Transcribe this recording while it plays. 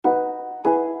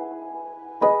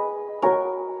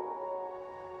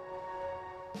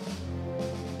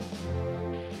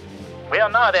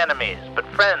not enemies, but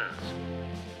friends.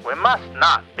 We must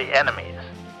not be enemies.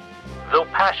 Though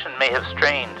passion may have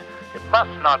strained, it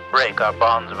must not break our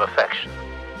bonds of affection.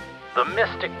 The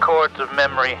mystic cords of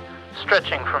memory,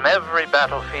 stretching from every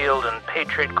battlefield and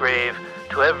patriot grave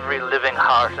to every living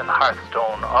heart and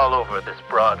hearthstone all over this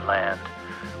broad land,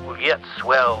 will yet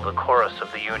swell the chorus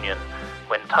of the Union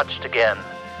when touched again,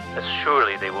 as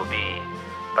surely they will be,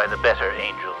 by the better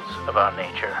angels of our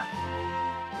nature.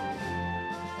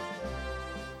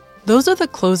 Those are the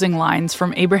closing lines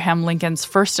from Abraham Lincoln's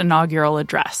first inaugural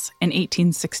address in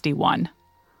 1861.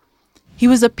 He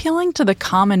was appealing to the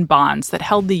common bonds that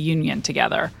held the Union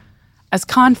together, as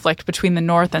conflict between the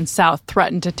North and South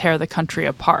threatened to tear the country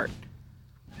apart.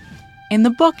 In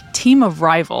the book Team of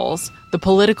Rivals, The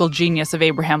Political Genius of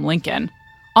Abraham Lincoln,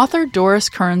 author Doris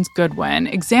Kearns Goodwin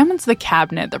examines the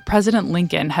cabinet that President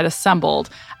Lincoln had assembled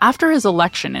after his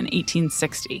election in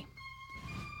 1860.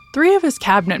 3 of his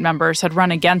cabinet members had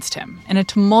run against him in a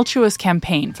tumultuous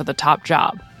campaign for the top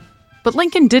job. But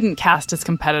Lincoln didn't cast his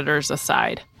competitors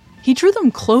aside. He drew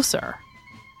them closer.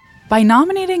 By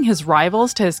nominating his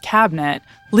rivals to his cabinet,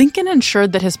 Lincoln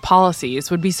ensured that his policies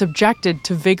would be subjected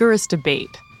to vigorous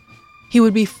debate. He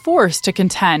would be forced to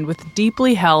contend with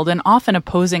deeply held and often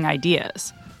opposing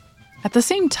ideas. At the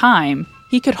same time,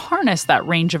 he could harness that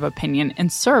range of opinion in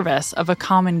service of a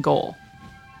common goal.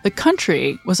 The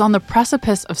country was on the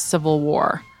precipice of civil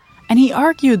war, and he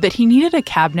argued that he needed a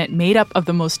cabinet made up of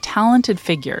the most talented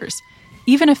figures,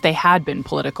 even if they had been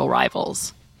political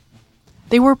rivals.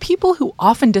 They were people who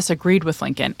often disagreed with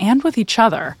Lincoln and with each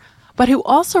other, but who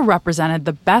also represented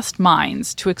the best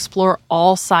minds to explore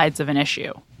all sides of an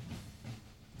issue.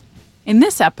 In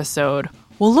this episode,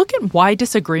 we'll look at why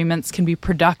disagreements can be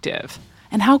productive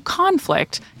and how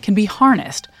conflict can be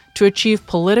harnessed to achieve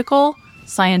political,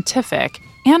 scientific,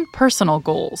 and personal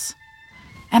goals.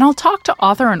 And I'll talk to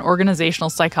author and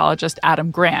organizational psychologist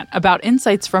Adam Grant about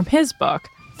insights from his book,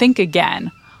 Think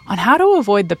Again, on how to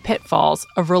avoid the pitfalls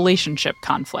of relationship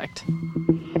conflict.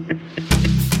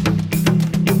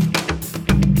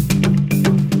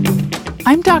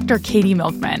 I'm Dr. Katie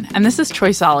Milkman, and this is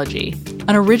Choiceology,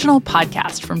 an original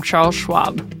podcast from Charles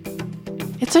Schwab.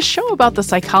 It's a show about the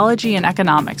psychology and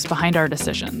economics behind our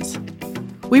decisions.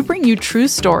 We bring you true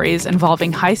stories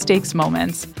involving high-stakes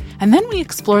moments, and then we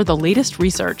explore the latest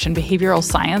research in behavioral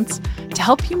science to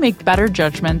help you make better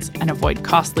judgments and avoid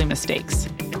costly mistakes.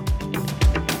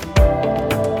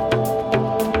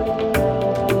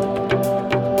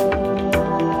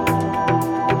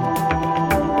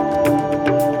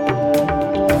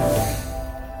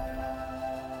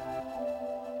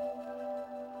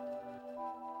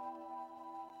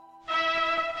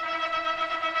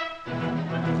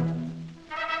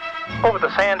 Over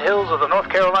the sand hills of the North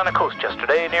Carolina coast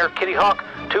yesterday near Kitty Hawk,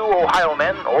 2 Ohio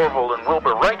men, Orville and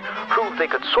Wilbur Wright, proved they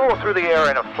could soar through the air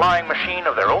in a flying machine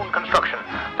of their own construction,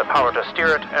 the power to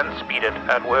steer it and speed it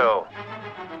at will.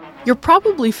 You're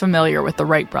probably familiar with the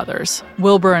Wright brothers,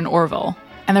 Wilbur and Orville,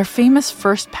 and their famous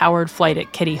first powered flight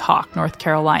at Kitty Hawk, North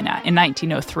Carolina in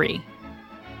 1903.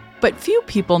 But few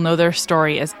people know their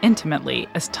story as intimately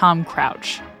as Tom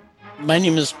Crouch. My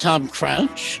name is Tom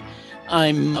Crouch.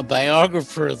 I'm a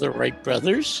biographer of the Wright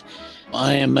brothers.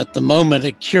 I am at the moment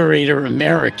a curator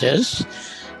emeritus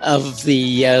of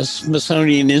the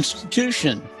Smithsonian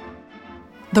Institution.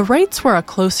 The Wrights were a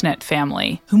close-knit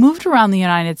family who moved around the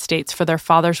United States for their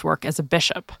father's work as a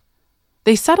bishop.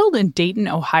 They settled in Dayton,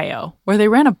 Ohio, where they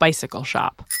ran a bicycle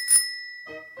shop.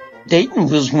 Dayton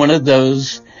was one of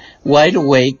those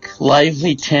wide-awake,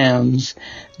 lively towns,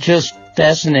 just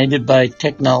fascinated by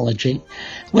technology.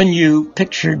 When you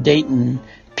picture Dayton,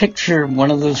 picture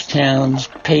one of those towns,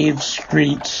 paved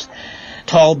streets,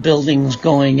 tall buildings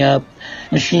going up,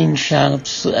 machine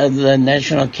shops, the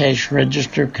National Cash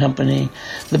Register Company,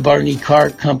 the Barney Car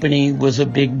Company was a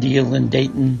big deal in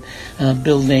Dayton,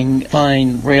 building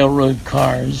fine railroad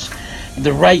cars.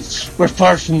 The Wrights were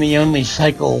far from the only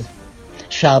cycle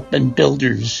shop and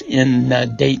builders in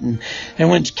Dayton. And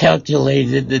once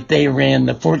calculated that they ran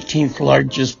the 14th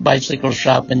largest bicycle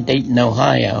shop in Dayton,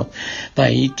 Ohio by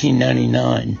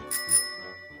 1899.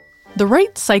 The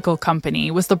Wright Cycle Company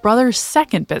was the brothers'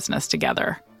 second business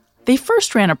together. They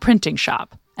first ran a printing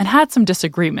shop and had some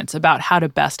disagreements about how to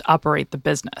best operate the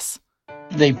business.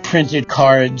 They printed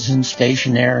cards and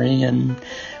stationery and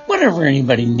whatever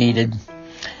anybody needed.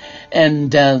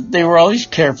 And they were always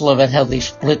careful about how they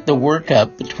split the work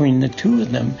up between the two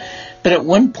of them. But at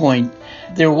one point,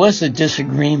 there was a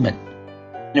disagreement.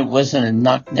 It wasn't a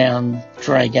knockdown,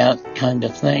 drag-out kind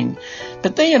of thing.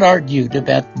 But they had argued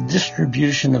about the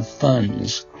distribution of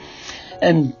funds.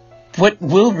 And what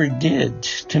Wilbur did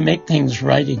to make things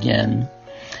right again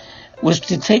was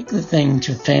to take the thing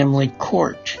to family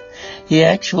court. He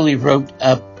actually wrote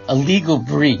up a legal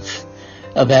brief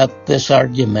about this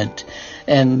argument,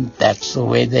 and that's the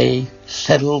way they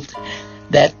settled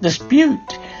that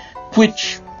dispute,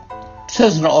 which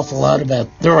says an awful lot about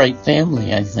the Wright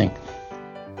family, I think.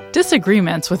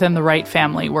 Disagreements within the Wright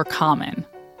family were common.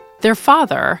 Their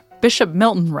father, Bishop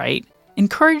Milton Wright,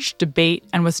 encouraged debate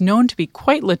and was known to be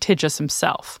quite litigious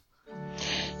himself.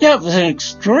 Yeah, it was an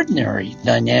extraordinary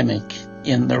dynamic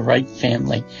in the Wright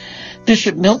family.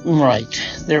 Bishop Milton Wright,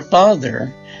 their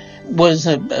father, was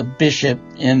a bishop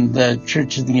in the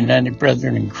Church of the United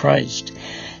Brethren in Christ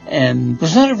and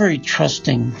was not a very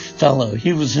trusting fellow.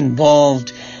 He was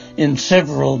involved in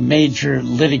several major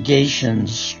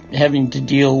litigations having to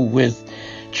deal with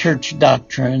church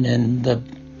doctrine and the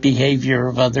behavior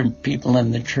of other people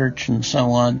in the church and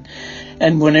so on.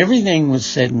 And when everything was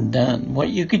said and done, what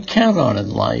you could count on in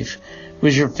life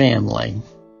was your family.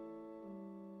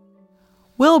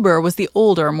 Wilbur was the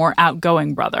older, more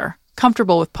outgoing brother,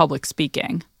 comfortable with public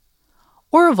speaking.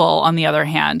 Orville, on the other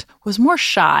hand, was more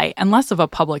shy and less of a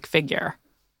public figure.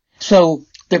 So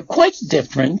they're quite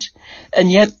different,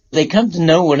 and yet they come to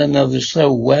know one another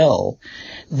so well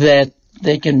that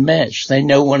they can mesh. They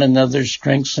know one another's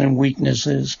strengths and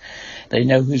weaknesses. They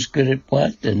know who's good at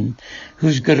what and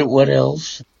who's good at what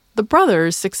else. The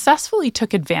brothers successfully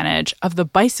took advantage of the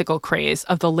bicycle craze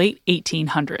of the late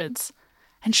 1800s.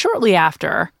 And shortly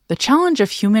after, the challenge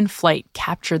of human flight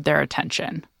captured their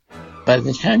attention. By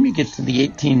the time you get to the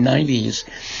 1890s,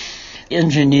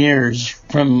 engineers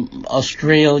from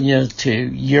Australia to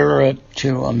Europe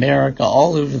to America,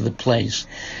 all over the place,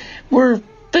 were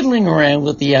fiddling around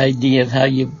with the idea of how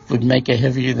you would make a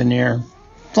heavier-than-air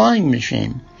flying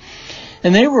machine.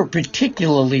 And they were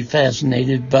particularly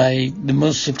fascinated by the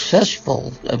most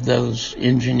successful of those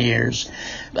engineers,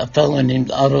 a fellow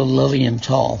named Otto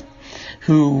Lilienthal,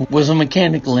 who was a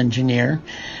mechanical engineer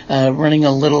running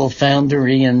a little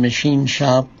foundry and machine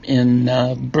shop in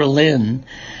Berlin.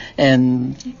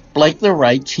 And like the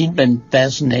Wrights, he'd been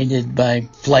fascinated by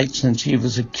flight since he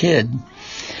was a kid.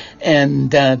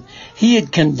 And he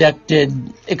had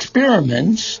conducted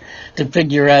experiments to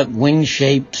figure out wing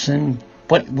shapes and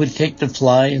what would take to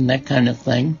fly and that kind of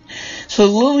thing. So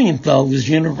Lilienthal was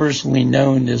universally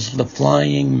known as the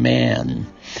flying man.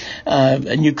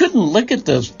 And you couldn't look at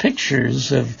those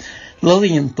pictures of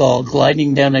Lilienthal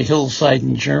gliding down a hillside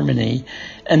in Germany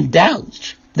and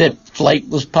doubt that flight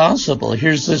was possible.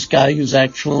 Here's this guy who's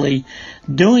actually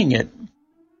doing it.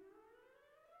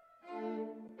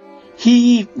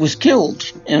 He was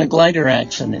killed in a glider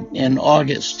accident in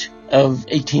August of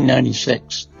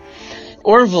 1896.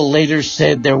 Orville later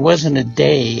said there wasn't a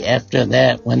day after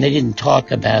that when they didn't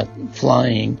talk about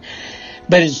flying.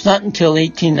 But it's not until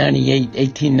 1898,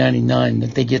 1899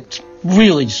 that they get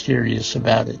really serious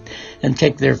about it and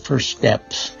take their first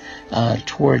steps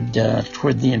toward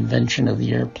the invention of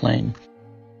the airplane.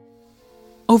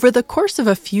 Over the course of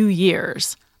a few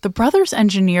years, the brothers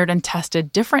engineered and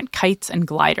tested different kites and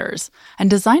gliders and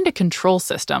designed a control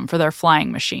system for their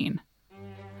flying machine.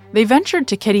 They ventured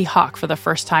to Kitty Hawk for the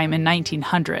first time in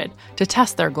 1900 to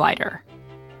test their glider.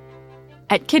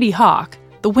 At Kitty Hawk,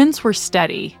 the winds were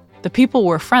steady, the people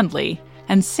were friendly,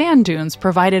 and sand dunes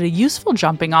provided a useful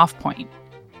jumping-off point.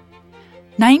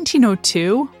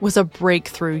 1902 was a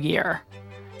breakthrough year.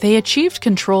 They achieved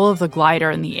control of the glider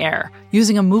in the air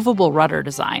using a movable rudder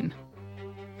design.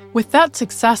 With that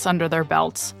success under their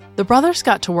belts, the brothers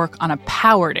got to work on a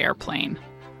powered airplane.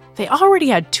 They already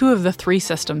had two of the three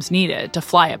systems needed to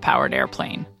fly a powered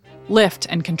airplane: lift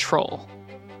and control.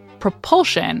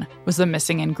 Propulsion was the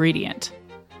missing ingredient.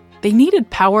 They needed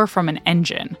power from an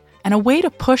engine and a way to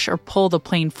push or pull the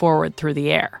plane forward through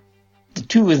the air. The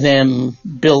two of them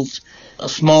built a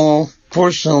small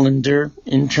four-cylinder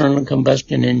internal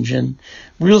combustion engine,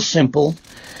 real simple.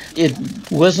 It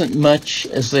wasn't much,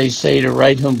 as they say, to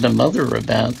write home to mother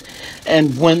about.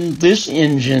 And when this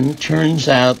engine turns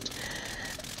out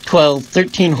 12,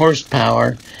 13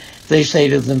 horsepower, they say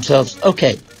to themselves,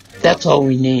 okay, that's all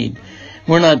we need.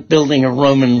 We're not building a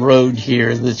Roman road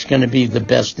here that's going to be the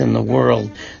best in the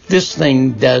world. This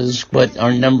thing does what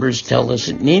our numbers tell us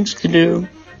it needs to do.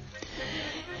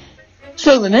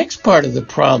 So the next part of the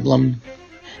problem,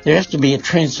 there has to be a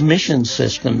transmission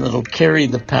system that'll carry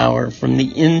the power from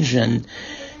the engine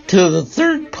to the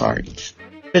third part.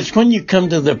 It's when you come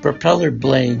to the propeller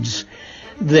blades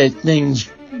that things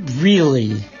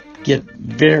really get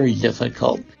very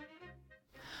difficult.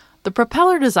 The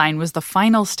propeller design was the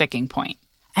final sticking point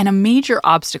and a major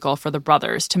obstacle for the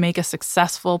brothers to make a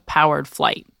successful powered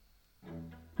flight.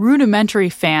 Rudimentary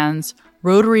fans,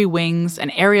 rotary wings,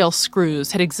 and aerial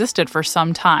screws had existed for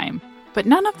some time, But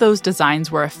none of those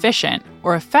designs were efficient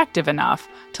or effective enough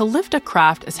to lift a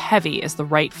craft as heavy as the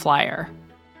Wright Flyer.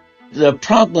 The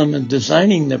problem of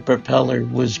designing the propeller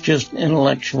was just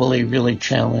intellectually really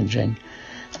challenging.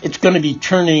 It's going to be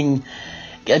turning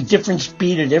at different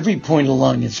speed at every point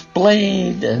along its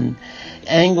blade and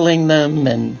angling them.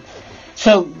 And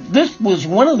so this was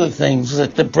one of the things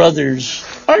that the brothers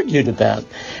argued about.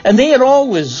 And they had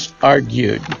always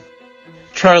argued.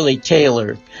 Charlie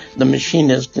Taylor, the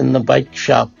machinist in the bike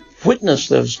shop, witnessed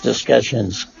those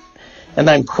discussions. And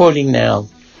I'm quoting now.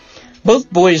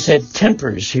 Both boys had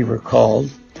tempers, he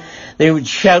recalled. They would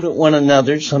shout at one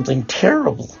another something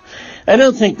terrible. I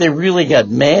don't think they really got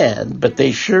mad, but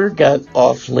they sure got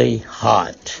awfully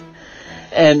hot.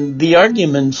 And the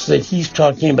arguments that he's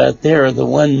talking about there are the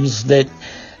ones that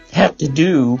have to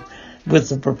do with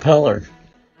the propeller.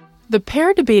 The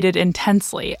pair debated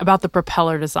intensely about the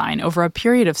propeller design over a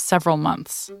period of several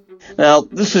months. Now,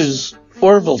 this is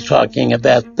Orville talking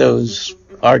about those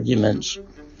arguments.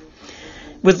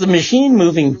 With the machine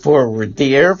moving forward,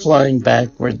 the air flying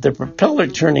backward, the propeller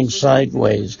turning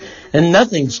sideways, and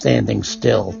nothing standing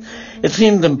still, it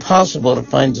seemed impossible to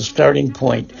find a starting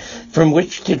point from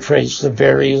which to trace the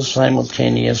various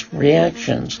simultaneous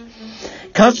reactions.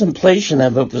 Contemplation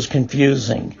of it was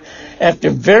confusing.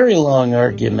 After very long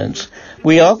arguments,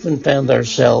 we often found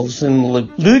ourselves in the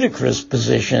ludicrous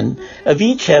position of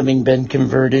each having been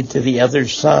converted to the other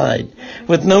side,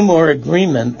 with no more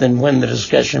agreement than when the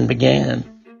discussion began.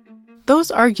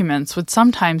 Those arguments would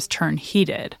sometimes turn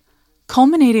heated,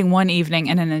 culminating one evening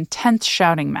in an intense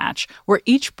shouting match where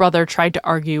each brother tried to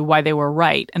argue why they were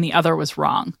right and the other was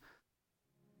wrong.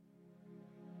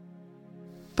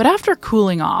 But after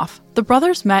cooling off, the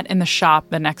brothers met in the shop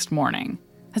the next morning,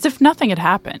 as if nothing had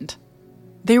happened.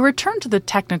 They returned to the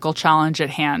technical challenge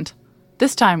at hand,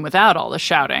 this time without all the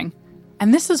shouting,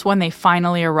 and this is when they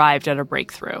finally arrived at a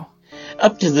breakthrough.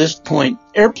 Up to this point,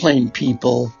 airplane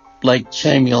people like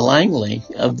Samuel Langley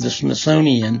of the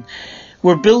Smithsonian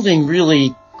were building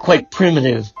really quite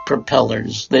primitive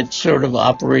propellers that sort of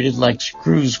operated like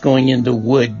screws going into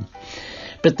wood.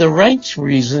 But the Wrights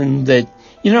reasoned that,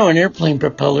 an airplane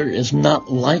propeller is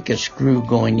not like a screw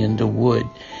going into wood.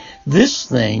 This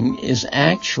thing is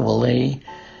actually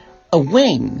a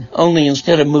wing, only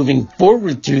instead of moving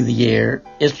forward through the air,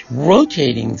 it's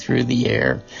rotating through the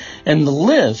air, and the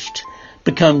lift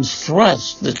becomes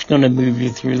thrust that's going to move you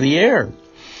through the air.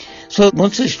 So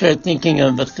once they start thinking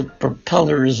of it, the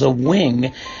propeller as a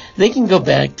wing, they can go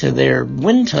back to their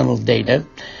wind tunnel data,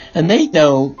 and they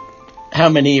know how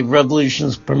many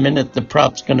revolutions per minute the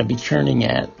prop's going to be turning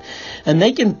at. And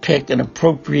they can pick an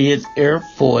appropriate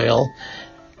airfoil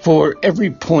for every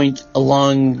point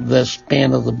along the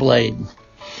span of the blade.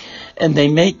 And they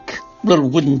make little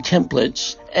wooden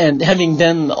templates. And having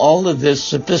done all of this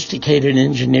sophisticated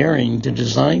engineering to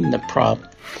design the prop,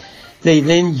 they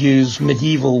then use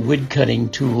medieval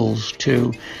wood-cutting tools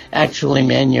to actually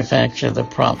manufacture the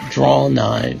prop, draw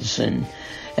knives and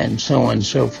so on and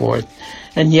so forth.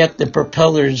 And yet the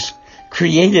propellers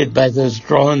created by those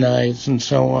draw knives and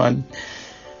so on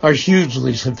are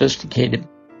hugely sophisticated.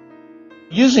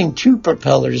 Using two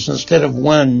propellers instead of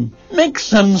one makes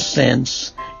some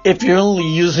sense. If you're only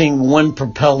using one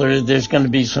propeller, there's going to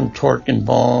be some torque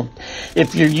involved.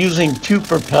 If you're using two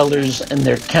propellers and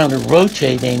they're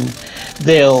counter-rotating,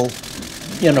 they'll,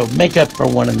 make up for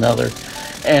one another.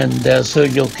 And so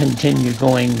you'll continue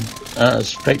going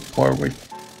straight forward.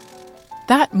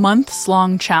 That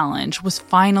months-long challenge was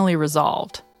finally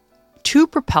resolved. 2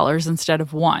 propellers instead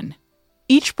of 1,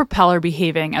 each propeller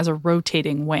behaving as a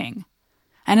rotating wing.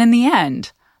 And in the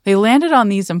end, they landed on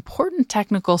these important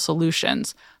technical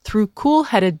solutions through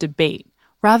cool-headed debate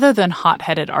rather than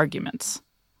hot-headed arguments.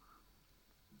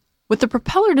 With the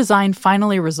propeller design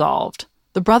finally resolved,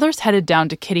 the brothers headed down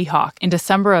to Kitty Hawk in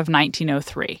December of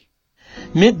 1903.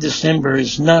 Mid-December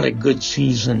is not a good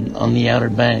season on the Outer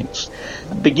Banks.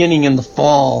 Beginning in the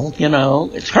fall,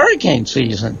 it's hurricane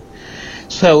season.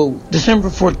 So December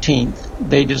 14th,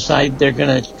 they decide they're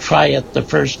going to try it the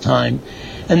first time.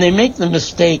 And they make the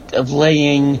mistake of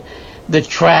laying the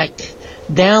track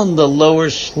down the lower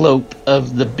slope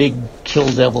of the big Kill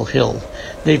Devil Hill.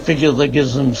 They figure that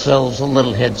gives themselves a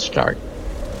little head start.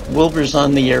 Wilbur's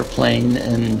on the airplane,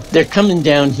 and they're coming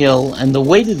downhill, and the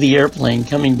weight of the airplane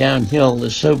coming downhill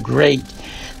is so great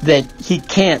that he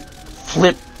can't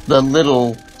flip the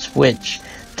little switch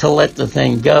to let the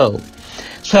thing go.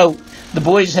 So the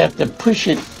boys have to push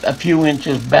it a few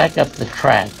inches back up the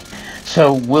track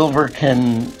so Wilbur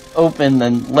can open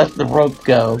and let the rope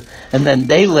go, and then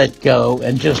they let go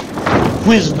and just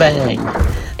whiz-bang.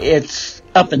 It's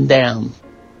up and down.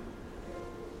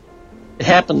 It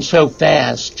happened so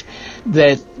fast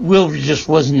that Wilbur just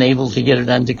wasn't able to get it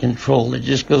under control. It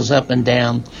just goes up and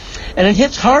down. And it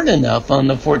hits hard enough on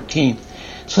the 14th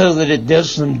so that it does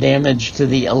some damage to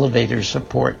the elevator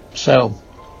support. So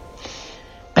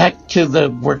back to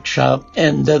the workshop,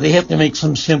 and they have to make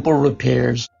some simple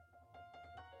repairs.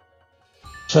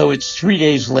 So it's 3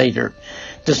 days later,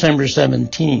 December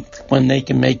 17th, when they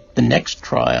can make the next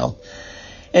trial.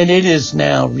 And it is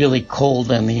now really cold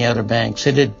on the Outer Banks.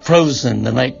 It had frozen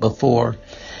the night before.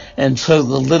 And so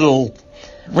the little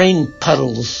rain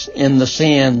puddles in the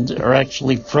sand are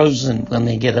actually frozen when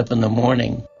they get up in the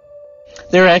morning.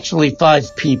 There are actually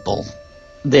 5 people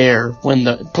there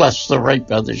plus the Wright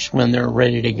brothers when they're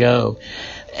ready to go.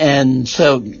 And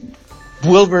so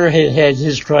Wilbur had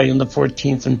his try on the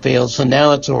 14th and failed, so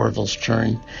now it's Orville's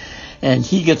turn. And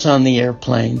he gets on the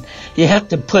airplane. You have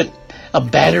to put a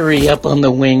battery up on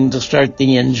the wing to start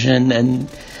the engine and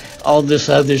all this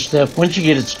other stuff. Once you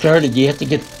get it started, you have to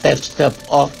get that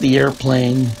stuff off the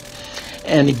airplane.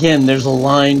 And again, there's a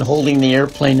line holding the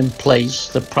airplane in place.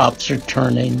 The props are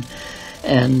turning.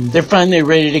 And they're finally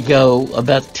ready to go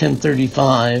about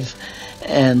 10:35.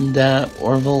 And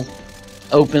Orville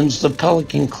opens the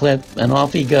Pelican clip, and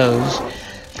off he goes.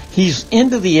 He's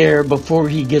into the air before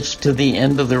he gets to the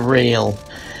end of the rail.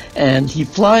 And he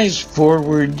flies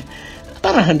forward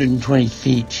about 120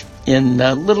 feet in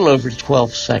a little over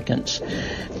 12 seconds.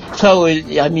 So,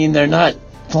 they're not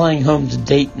flying home to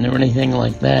Dayton or anything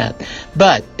like that.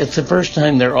 But it's the first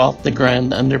time they're off the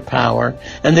ground under power,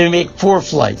 and they make 4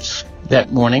 flights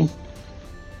that morning.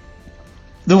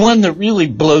 The one that really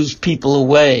blows people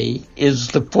away is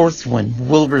the 4th one,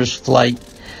 Wilbur's flight.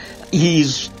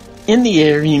 He's in the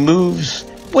air, he moves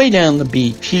way down the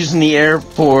beach. He's in the air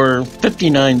for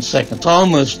 59 seconds,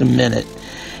 almost a minute.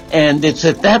 And it's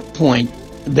at that point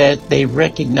that they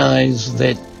recognize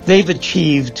that they've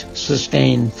achieved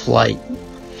sustained flight.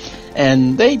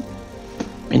 And they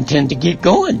intend to keep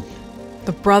going.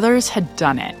 The brothers had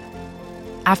done it.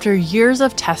 After years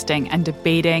of testing and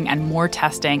debating and more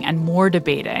testing and more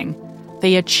debating,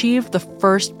 they achieved the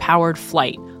first powered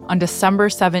flight on December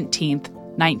 17th,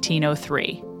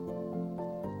 1903.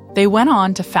 They went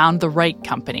on to found the Wright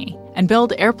Company and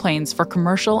build airplanes for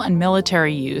commercial and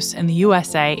military use in the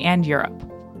USA and Europe.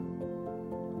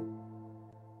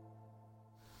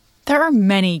 There are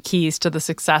many keys to the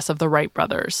success of the Wright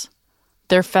brothers.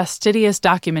 Their fastidious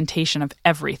documentation of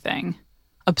everything,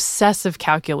 obsessive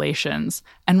calculations,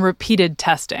 and repeated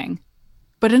testing.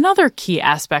 But another key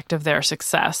aspect of their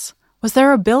success was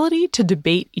their ability to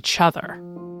debate each other.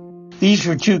 These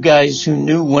were 2 guys who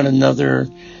knew one another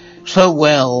so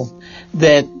well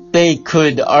that they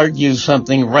could argue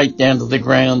something right down to the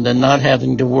ground and not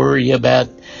having to worry about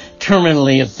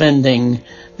terminally offending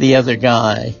the other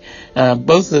guy.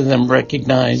 Both of them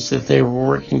recognized that they were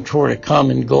working toward a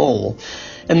common goal.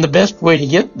 And the best way to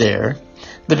get there,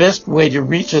 the best way to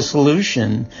reach a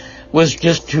solution, was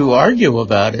just to argue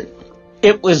about it.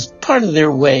 It was part of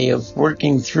their way of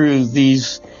working through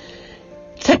these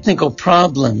technical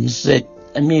problems that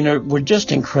were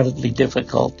just incredibly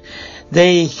difficult.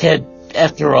 They had,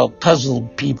 after all,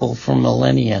 puzzled people for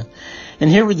millennia. And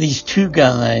here were these 2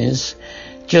 guys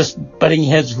just butting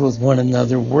heads with one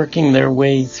another, working their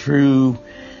way through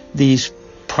these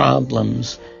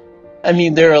problems.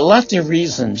 There are lots of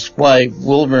reasons why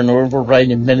Wilbur and Orville Wright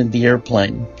invented the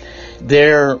airplane.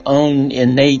 Their own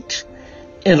innate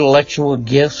intellectual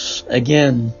gifts,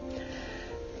 again,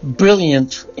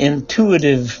 brilliant,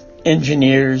 intuitive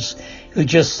engineers who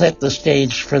just set the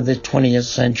stage for the 20th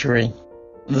century.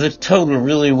 The total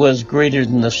really was greater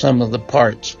than the sum of the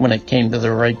parts when it came to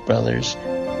the Wright brothers.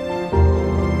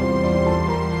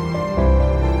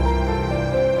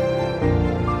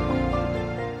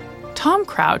 Tom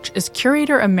Crouch is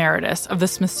Curator Emeritus of the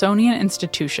Smithsonian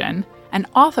Institution and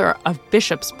author of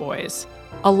Bishop's Boys,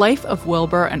 A Life of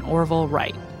Wilbur and Orville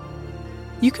Wright.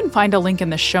 You can find a link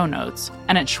in the show notes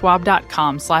and at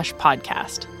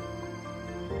schwab.com/podcast.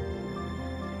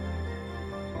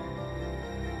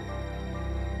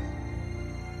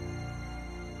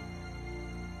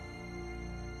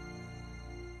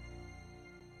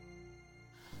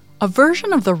 A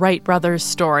version of the Wright brothers'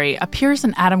 story appears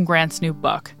in Adam Grant's new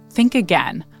book, Think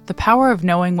Again, The Power of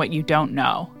Knowing What You Don't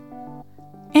Know.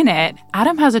 In it,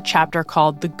 Adam has a chapter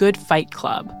called The Good Fight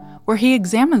Club, where he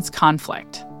examines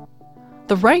conflict.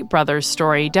 The Wright brothers'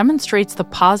 story demonstrates the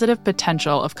positive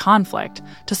potential of conflict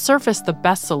to surface the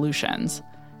best solutions,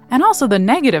 and also the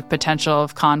negative potential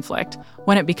of conflict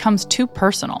when it becomes too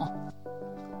personal.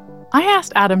 I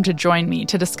asked Adam to join me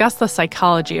to discuss the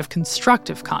psychology of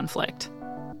constructive conflict.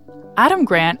 Adam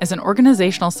Grant is an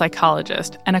organizational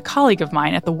psychologist and a colleague of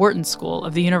mine at the Wharton School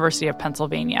of the University of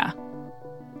Pennsylvania.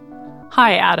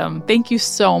 Hi, Adam. Thank you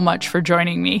so much for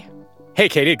joining me. Hey,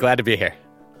 Katie. Glad to be here.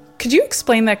 Could you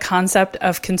explain the concept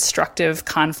of constructive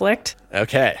conflict?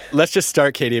 Okay. Let's just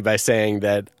start, Katie, by saying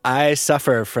that I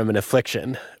suffer from an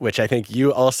affliction, which I think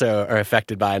you also are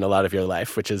affected by in a lot of your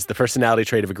life, which is the personality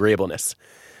trait of agreeableness.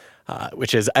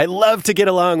 Which is, I love to get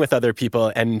along with other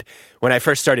people. And when I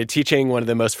first started teaching, one of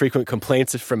the most frequent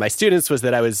complaints from my students was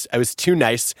that I was too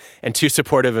nice and too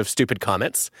supportive of stupid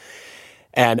comments.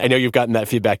 And I know you've gotten that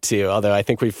feedback too, although I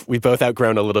think we've both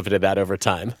outgrown a little bit of that over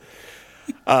time.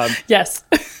 Yes.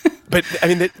 But I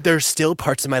mean, there's still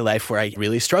parts of my life where I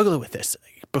really struggle with this.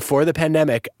 Before the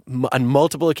pandemic, on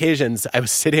multiple occasions, I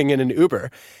was sitting in an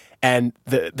Uber and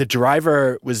the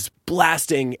driver was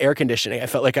blasting air conditioning. I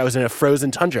felt like I was in a frozen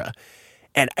tundra.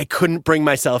 And I couldn't bring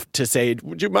myself to say,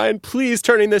 would you mind please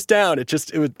turning this down?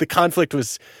 The conflict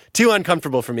was too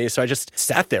uncomfortable for me. So I just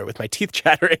sat there with my teeth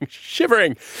chattering,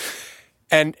 shivering.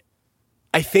 And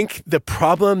I think the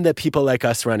problem that people like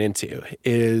us run into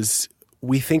is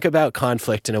we think about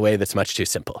conflict in a way that's much too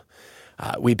simple.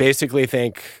 We basically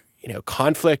think,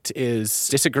 conflict is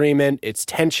disagreement, it's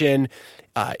tension,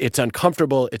 it's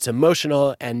uncomfortable, it's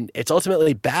emotional, and it's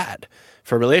ultimately bad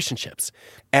for relationships.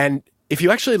 And if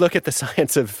you actually look at the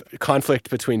science of conflict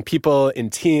between people in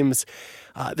teams,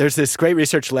 there's this great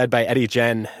research led by Eddie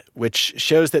Jen, which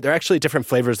shows that there are actually different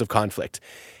flavors of conflict.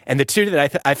 And the two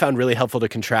that I found really helpful to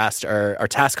contrast are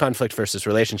task conflict versus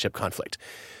relationship conflict.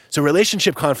 So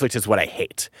relationship conflict is what I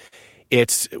hate.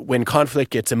 It's when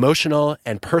conflict gets emotional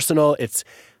and personal. It's,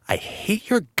 I hate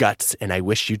your guts and I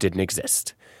wish you didn't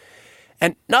exist.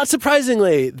 And not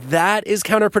surprisingly, that is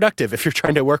counterproductive if you're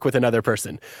trying to work with another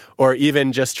person or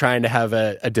even just trying to have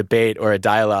a debate or a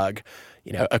dialogue,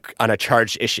 on a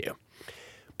charged issue.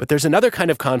 But there's another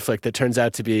kind of conflict that turns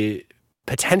out to be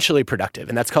potentially productive,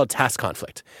 and that's called task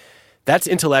conflict. That's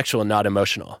intellectual, not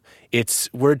emotional.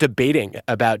 We're debating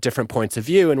about different points of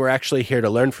view, and we're actually here to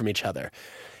learn from each other.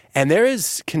 And there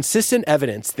is consistent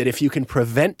evidence that if you can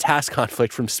prevent task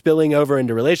conflict from spilling over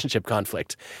into relationship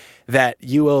conflict, that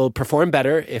you will perform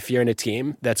better if you're in a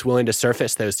team that's willing to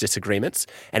surface those disagreements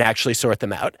and actually sort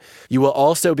them out. You will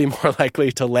also be more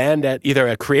likely to land at either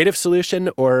a creative solution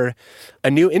or a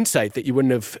new insight that you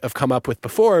wouldn't have come up with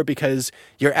before because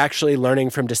you're actually learning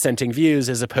from dissenting views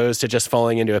as opposed to just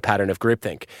falling into a pattern of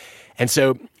groupthink. And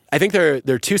so I think there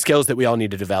are two skills that we all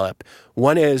need to develop.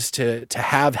 One is to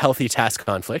have healthy task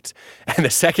conflict, and the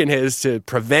second is to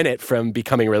prevent it from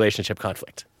becoming relationship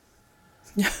conflict.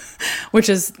 Which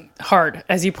is hard,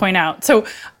 as you point out. So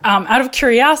out of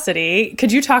curiosity, could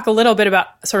you talk a little bit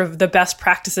about sort of the best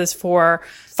practices for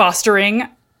fostering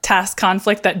task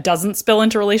conflict that doesn't spill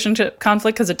into relationship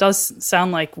conflict? Because it does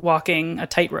sound like walking a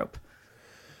tightrope.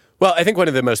 Well, I think one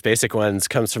of the most basic ones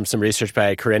comes from some research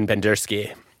by Corinne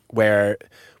Bendersky, where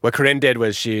what Corinne did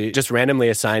was she just randomly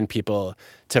assigned people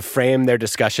to frame their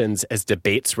discussions as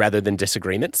debates rather than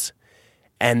disagreements.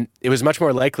 And it was much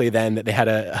more likely then that they had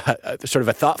a sort of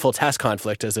a thoughtful task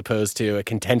conflict as opposed to a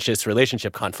contentious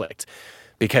relationship conflict.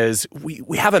 Because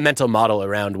we have a mental model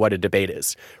around what a debate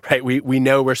is, right? We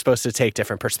know we're supposed to take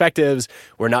different perspectives.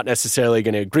 We're not necessarily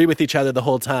going to agree with each other the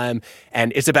whole time.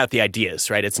 And it's about the ideas,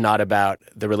 right? It's not about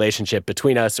the relationship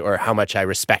between us or how much I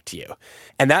respect you.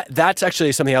 And that's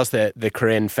actually something else that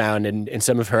Corinne found in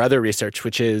some of her other research,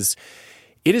 which is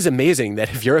it is amazing that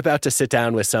if you're about to sit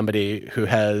down with somebody who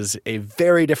has a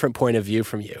very different point of view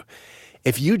from you,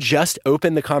 if you just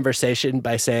open the conversation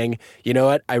by saying, you know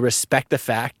what, I respect the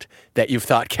fact that you've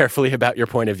thought carefully about your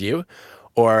point of view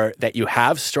or that you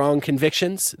have strong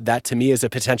convictions, that to me is a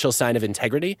potential sign of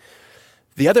integrity.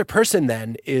 The other person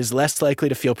then is less likely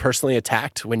to feel personally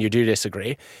attacked when you do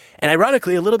disagree. And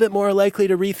ironically, a little bit more likely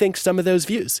to rethink some of those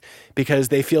views because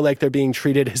they feel like they're being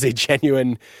treated as a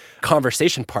genuine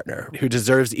conversation partner who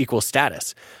deserves equal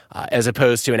status, as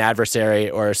opposed to an adversary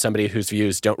or somebody whose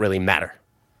views don't really matter.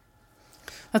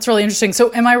 That's really interesting.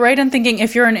 So am I right in thinking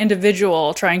if you're an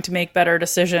individual trying to make better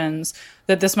decisions,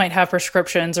 that this might have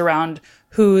prescriptions around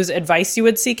whose advice you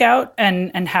would seek out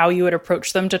and how you would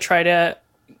approach them to try to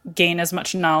gain as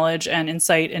much knowledge and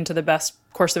insight into the best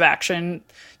course of action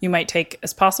you might take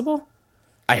as possible?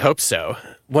 I hope so.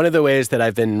 One of the ways that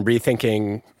I've been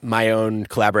rethinking my own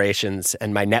collaborations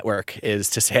and my network is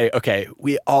to say, okay,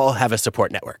 we all have a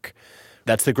support network.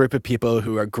 That's the group of people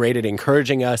who are great at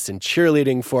encouraging us and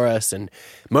cheerleading for us and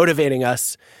motivating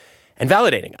us and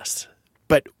validating us.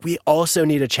 But we also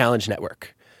need a challenge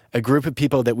network, a group of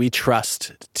people that we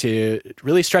trust to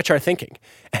really stretch our thinking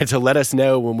and to let us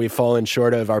know when we've fallen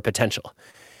short of our potential.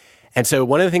 And so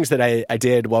one of the things that I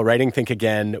did while writing Think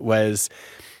Again was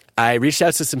I reached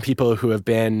out to some people who have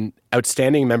been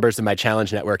outstanding members of my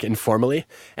challenge network informally.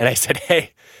 And I said,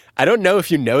 hey, I don't know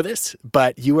if you know this,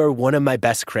 but you are one of my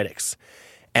best critics.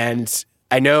 And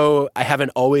I know I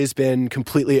haven't always been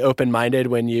completely open-minded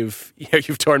when you've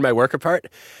torn my work apart,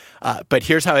 but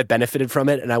here's how I benefited from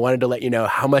it, and I wanted to let you know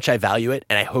how much I value it,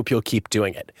 and I hope you'll keep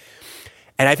doing it.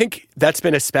 And I think that's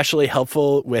been especially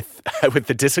helpful with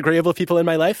the disagreeable people in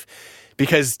my life,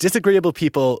 because disagreeable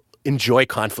people enjoy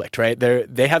conflict, right?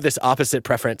 They have this opposite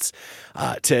preference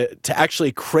to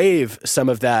actually crave some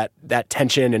of that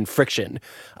tension and friction,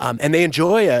 and they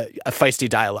enjoy a feisty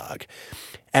dialogue.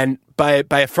 And by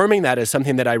affirming that as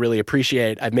something that I really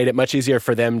appreciate, I've made it much easier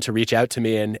for them to reach out to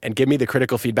me and give me the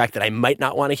critical feedback that I might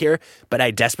not want to hear, but I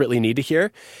desperately need to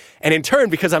hear. And in turn,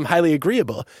 because I'm highly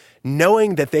agreeable,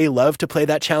 knowing that they love to play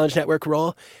that challenge network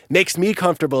role makes me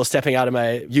comfortable stepping out of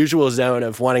my usual zone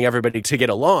of wanting everybody to get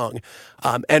along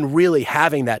and really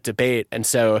having that debate. And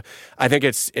so I think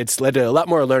it's led to a lot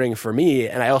more learning for me.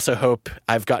 And I also hope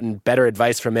I've gotten better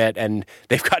advice from it, and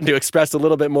they've gotten to express a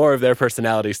little bit more of their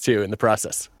personalities too in the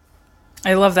process.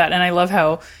 I love that. And I love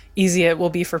how easy it will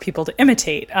be for people to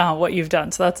imitate what you've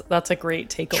done. So that's a great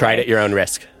takeaway. Try it at your own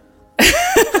risk.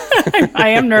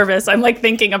 I am nervous. I'm like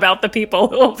thinking about the people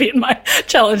who will be in my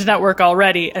challenge network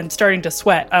already and starting to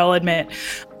sweat, I'll admit.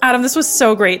 Adam, this was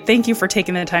so great. Thank you for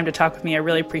taking the time to talk with me. I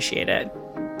really appreciate it.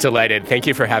 Delighted. Thank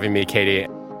you for having me, Katie.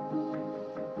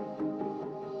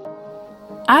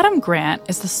 Adam Grant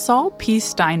is the Saul P.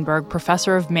 Steinberg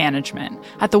Professor of Management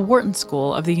at the Wharton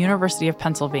School of the University of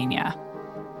Pennsylvania.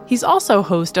 He's also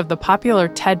host of the popular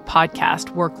TED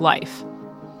podcast Work Life.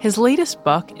 His latest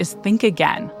book is Think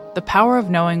Again: The Power of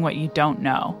Knowing What You Don't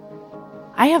Know.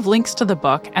 I have links to the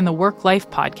book and the Work Life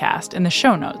podcast in the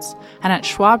show notes and at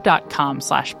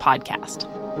schwab.com/podcast.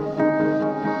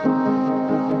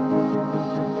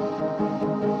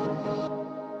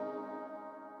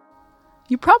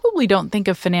 You probably don't think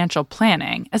of financial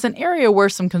planning as an area where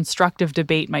some constructive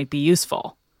debate might be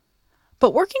useful.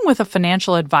 But working with a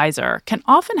financial advisor can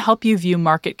often help you view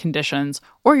market conditions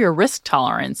or your risk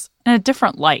tolerance in a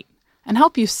different light and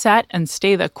help you set and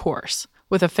stay the course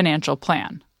with a financial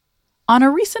plan. On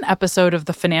a recent episode of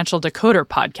the Financial Decoder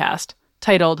podcast,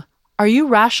 titled, Are You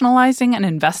Rationalizing an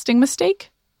Investing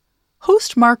Mistake?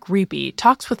 Host Mark Riepe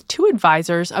talks with two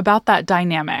advisors about that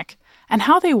dynamic and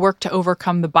how they work to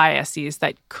overcome the biases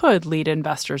that could lead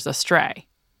investors astray.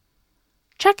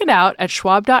 Check it out at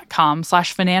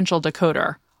schwab.com/financial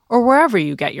decoder or wherever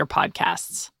you get your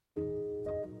podcasts.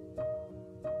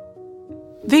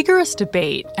 Vigorous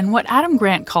debate and what Adam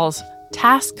Grant calls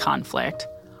task conflict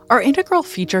are integral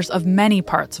features of many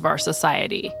parts of our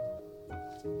society.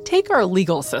 Take our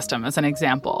legal system as an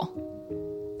example.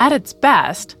 At its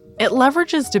best, it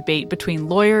leverages debate between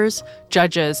lawyers,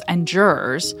 judges, and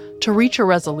jurors to reach a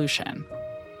resolution.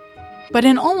 But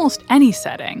in almost any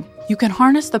setting, you can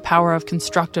harness the power of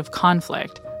constructive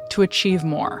conflict to achieve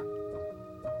more.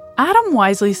 Adam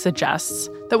wisely suggests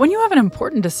that when you have an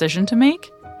important decision to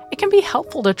make, it can be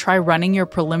helpful to try running your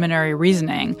preliminary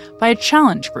reasoning by a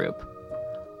challenge group.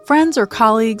 Friends or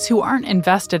colleagues who aren't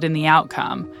invested in the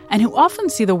outcome and who often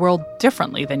see the world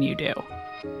differently than you do.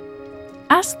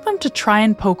 Ask them to try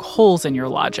and poke holes in your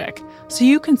logic so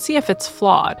you can see if it's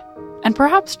flawed and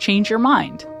perhaps change your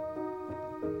mind.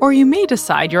 Or you may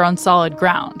decide you're on solid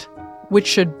ground, which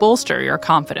should bolster your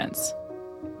confidence.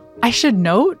 I should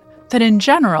note that in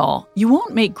general, you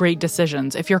won't make great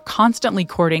decisions if you're constantly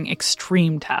courting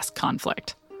extreme task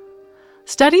conflict.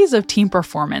 Studies of team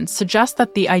performance suggest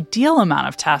that the ideal amount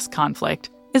of task conflict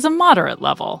is a moderate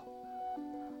level.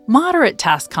 Moderate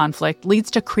task conflict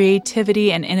leads to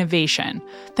creativity and innovation,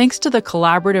 thanks to the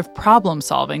collaborative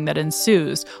problem-solving that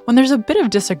ensues when there's a bit of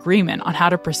disagreement on how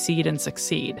to proceed and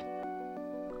succeed.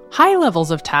 High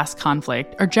levels of task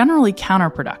conflict are generally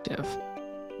counterproductive.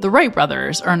 The Wright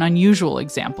brothers are an unusual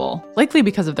example, likely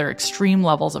because of their extreme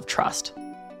levels of trust.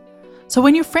 So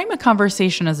when you frame a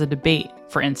conversation as a debate,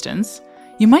 for instance,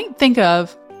 you might think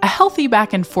of a healthy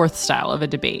back-and-forth style of a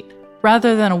debate,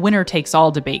 rather than a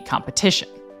winner-takes-all debate competition.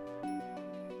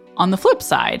 On the flip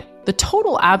side, the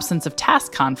total absence of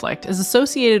task conflict is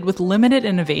associated with limited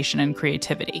innovation and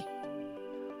creativity.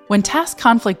 When task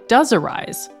conflict does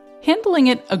arise, handling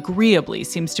it agreeably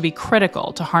seems to be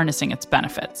critical to harnessing its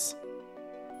benefits.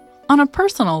 On a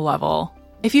personal level,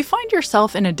 if you find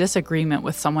yourself in a disagreement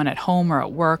with someone at home or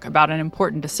at work about an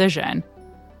important decision,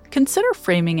 consider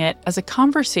framing it as a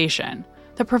conversation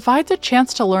that provides a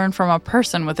chance to learn from a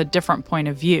person with a different point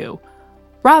of view,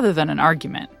 rather than an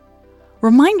argument.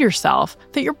 Remind yourself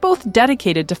that you're both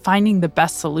dedicated to finding the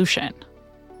best solution.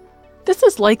 This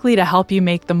is likely to help you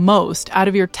make the most out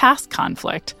of your task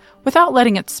conflict without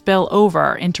letting it spill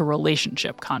over into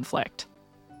relationship conflict.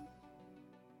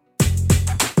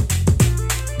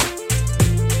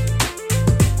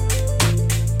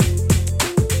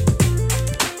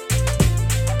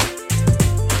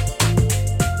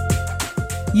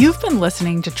 You've been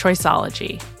listening to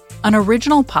Choiceology, an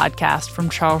original podcast from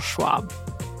Charles Schwab.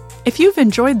 If you've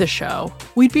enjoyed the show,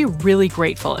 we'd be really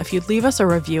grateful if you'd leave us a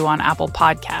review on Apple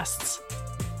Podcasts.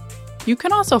 You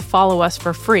can also follow us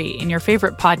for free in your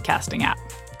favorite podcasting app.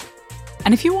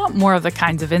 And if you want more of the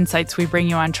kinds of insights we bring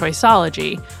you on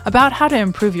Choiceology about how to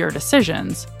improve your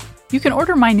decisions, you can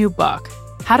order my new book,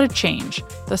 How to Change: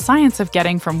 The Science of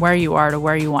Getting from Where You Are to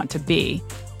Where You Want to Be,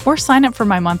 or sign up for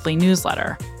my monthly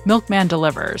newsletter, Milkman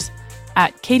Delivers,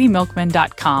 at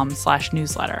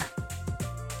katiemilkman.com/newsletter.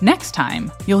 Next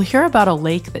time, you'll hear about a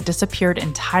lake that disappeared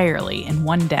entirely in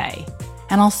one day,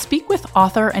 and I'll speak with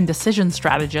author and decision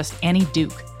strategist Annie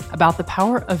Duke about the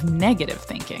power of negative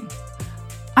thinking.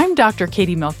 I'm Dr.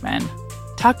 Katie Milkman.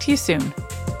 Talk to you soon.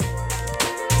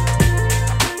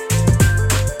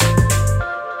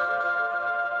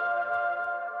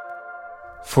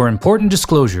 For important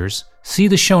disclosures, see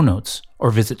the show notes or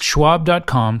visit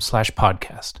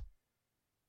schwab.com/podcast.